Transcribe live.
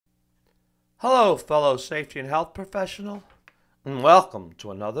Hello, fellow safety and health professional, and welcome to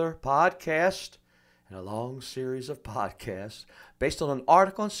another podcast in a long series of podcasts based on an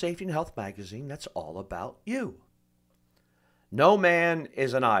article in Safety and Health magazine that's all about you. No man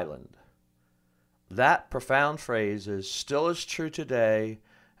is an island. That profound phrase is still as true today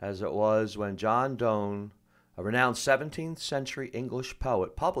as it was when John Donne, a renowned 17th century English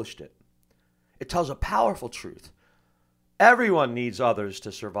poet, published it. It tells a powerful truth. Everyone needs others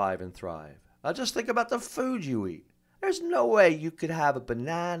to survive and thrive. Now just think about the food you eat. There's no way you could have a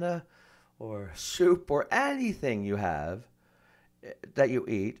banana or soup or anything you have that you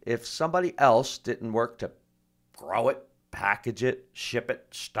eat if somebody else didn't work to grow it, package it, ship it,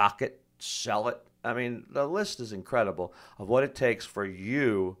 stock it, sell it. I mean, the list is incredible of what it takes for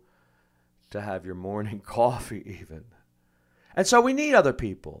you to have your morning coffee even. And so we need other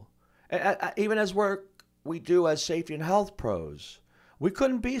people. Even as we do as safety and health pros. We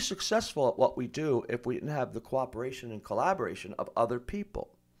couldn't be successful at what we do if we didn't have the cooperation and collaboration of other people.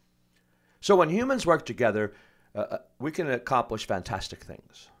 So when humans work together, we can accomplish fantastic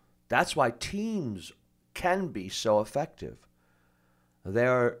things. That's why teams can be so effective.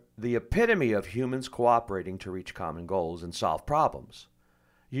 They're the epitome of humans cooperating to reach common goals and solve problems.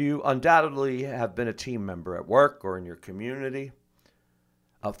 You undoubtedly have been a team member at work or in your community.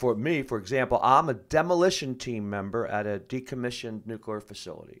 For me, for example, I'm a demolition team member at a decommissioned nuclear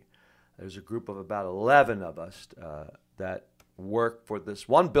facility. There's a group of about 11 of us that work for this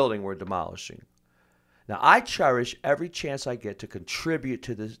one building we're demolishing. Now, I cherish every chance I get to contribute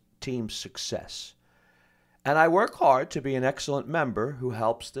to the team's success. And I work hard to be an excellent member who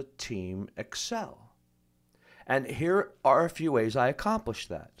helps the team excel. And here are a few ways I accomplish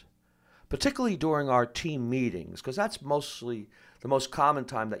that, particularly during our team meetings, because that's mostly the most common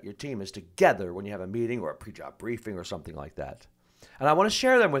time that your team is together when you have a meeting or a pre-job briefing or something like that. And I want to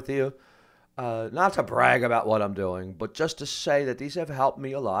share them with you, not to brag about what I'm doing, but just to say that these have helped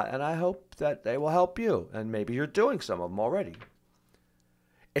me a lot, and I hope that they will help you. And maybe you're doing some of them already.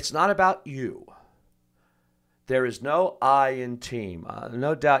 It's not about you. There is no I in team.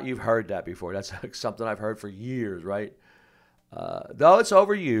 No doubt you've heard that before. That's something I've heard for years, right? Though it's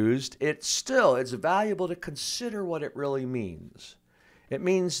overused, it's valuable to consider what it really means. It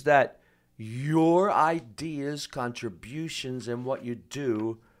means that your ideas, contributions, and what you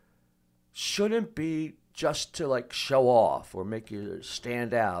do shouldn't be just to show off or make you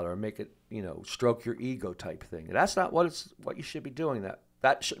stand out or make it, stroke your ego type thing. That's not what you should be doing.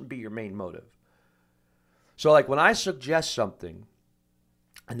 That shouldn't be your main motive. So when I suggest something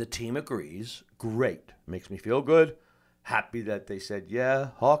and the team agrees, great. Makes me feel good. Happy that they said, yeah,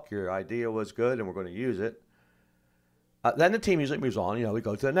 Hawk, your idea was good and we're going to use it. Then the team usually moves on. We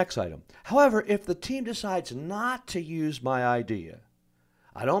go to the next item. However, if the team decides not to use my idea,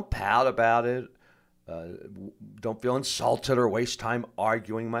 I don't pout about it, don't feel insulted or waste time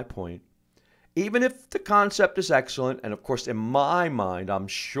arguing my point. Even if the concept is excellent, and of course in my mind, I'm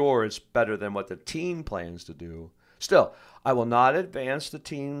sure it's better than what the team plans to do, still, it will not advance the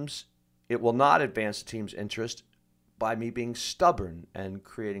team's interest by me being stubborn and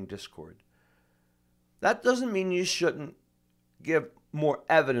creating discord. That doesn't mean you shouldn't give more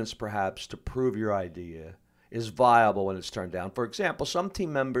evidence, perhaps, to prove your idea is viable when it's turned down. For example, some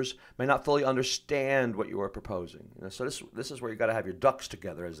team members may not fully understand what you are proposing. So this is where you got to have your ducks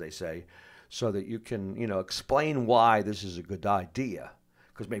together, as they say, so that you can, explain why this is a good idea,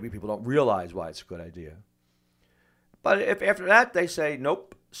 because maybe people don't realize why it's a good idea. But if after that they say,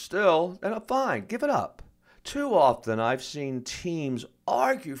 nope, still, then fine, give it up. Too often, I've seen teams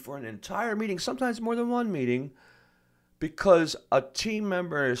argue for an entire meeting, sometimes more than one meeting, because a team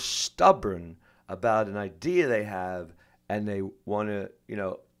member is stubborn about an idea they have and they want to,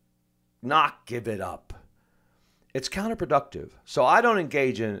 not give it up. It's counterproductive. So I don't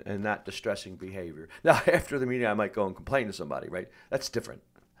engage in that distressing behavior. Now, after the meeting, I might go and complain to somebody, right? That's different.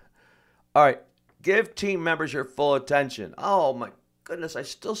 All right, give team members your full attention. Oh, my goodness, I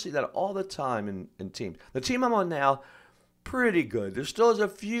still see that all the time in teams. The team I'm on now, pretty good. There still is a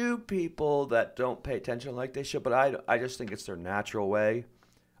few people that don't pay attention like they should, but I just think it's their natural way.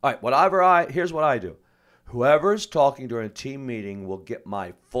 All right, here's what I do. Whoever's talking during a team meeting will get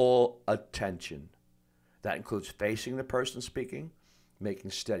my full attention. That includes facing the person speaking,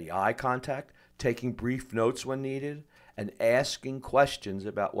 making steady eye contact, taking brief notes when needed, and asking questions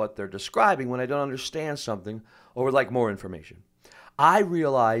about what they're describing when I don't understand something or would like more information. I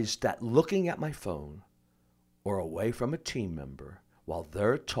realized that looking at my phone or away from a team member while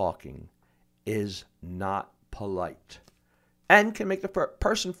they're talking is not polite and can make the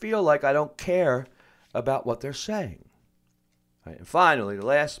person feel like I don't care about what they're saying. Right, and finally, the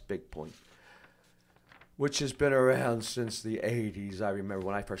last big point. which has been around since the 80s. I remember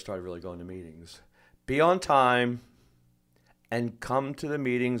when I first started really going to meetings. Be on time and come to the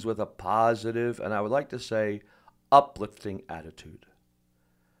meetings with a positive, and I would like to say, uplifting attitude.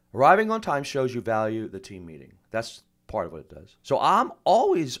 Arriving on time shows you value the team meeting. That's part of what it does. So I'm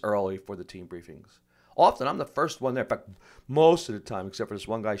always early for the team briefings. Often I'm the first one there. In fact, most of the time, except for this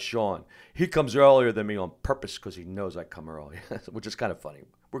one guy, Sean. He comes earlier than me on purpose because he knows I come early, which is kind of funny.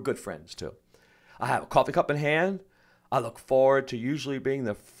 We're good friends, too. I have a coffee cup in hand. I look forward to usually being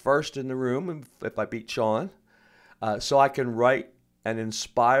the first in the room if I beat Sean, so I can write an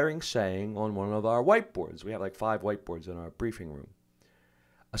inspiring saying on one of our whiteboards. We have like 5 whiteboards in our briefing room.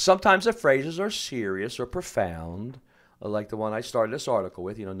 Sometimes the phrases are serious or profound, like the one I started this article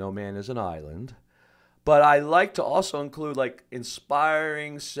with, no man is an island. But I like to also include like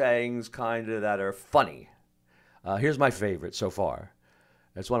inspiring sayings kind of that are funny. Here's my favorite so far.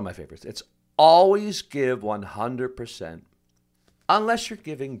 It's one of my favorites. It's always give 100% unless you're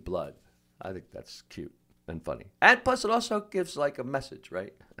giving blood. I think that's cute and funny. And plus it also gives like a message,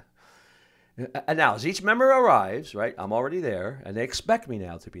 right? And now as each member arrives, right, I'm already there and they expect me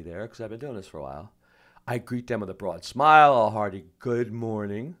now to be there because I've been doing this for a while. I greet them with a broad smile, a hearty good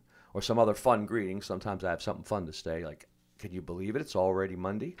morning, or some other fun greeting. Sometimes I have something fun to say, like, can you believe it? It's already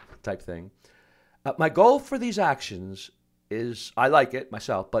Monday type thing. My goal for these actions is, I like it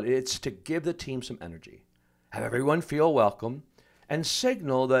myself, but it's to give the team some energy, have everyone feel welcome, and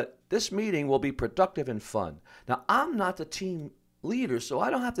signal that this meeting will be productive and fun. Now, I'm not the team leader, so I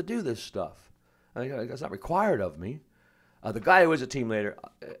don't have to do this stuff. It's not required of me. The guy who is a team leader,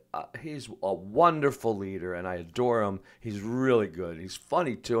 he's a wonderful leader, and I adore him. He's really good. He's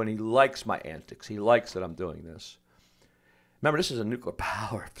funny, too, and he likes my antics. He likes that I'm doing this. Remember, this is a nuclear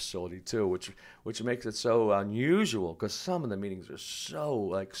power facility, too, which makes it so unusual, because some of the meetings are so,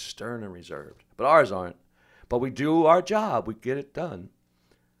 like, stern and reserved. But ours aren't. But we do our job. We get it done.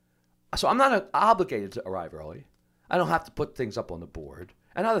 So I'm not obligated to arrive early. I don't have to put things up on the board,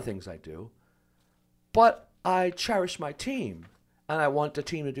 and other things I do. But I cherish my team, and I want the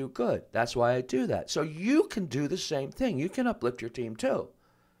team to do good. That's why I do that. So you can do the same thing. You can uplift your team, too.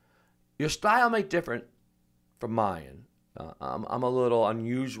 Your style may be different from mine. I'm a little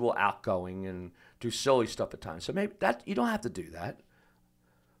unusual, outgoing, and do silly stuff at times. So maybe that you don't have to do that.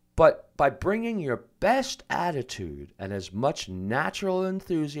 But by bringing your best attitude and as much natural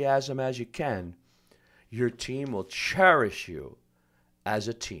enthusiasm as you can, your team will cherish you as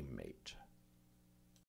a teammate.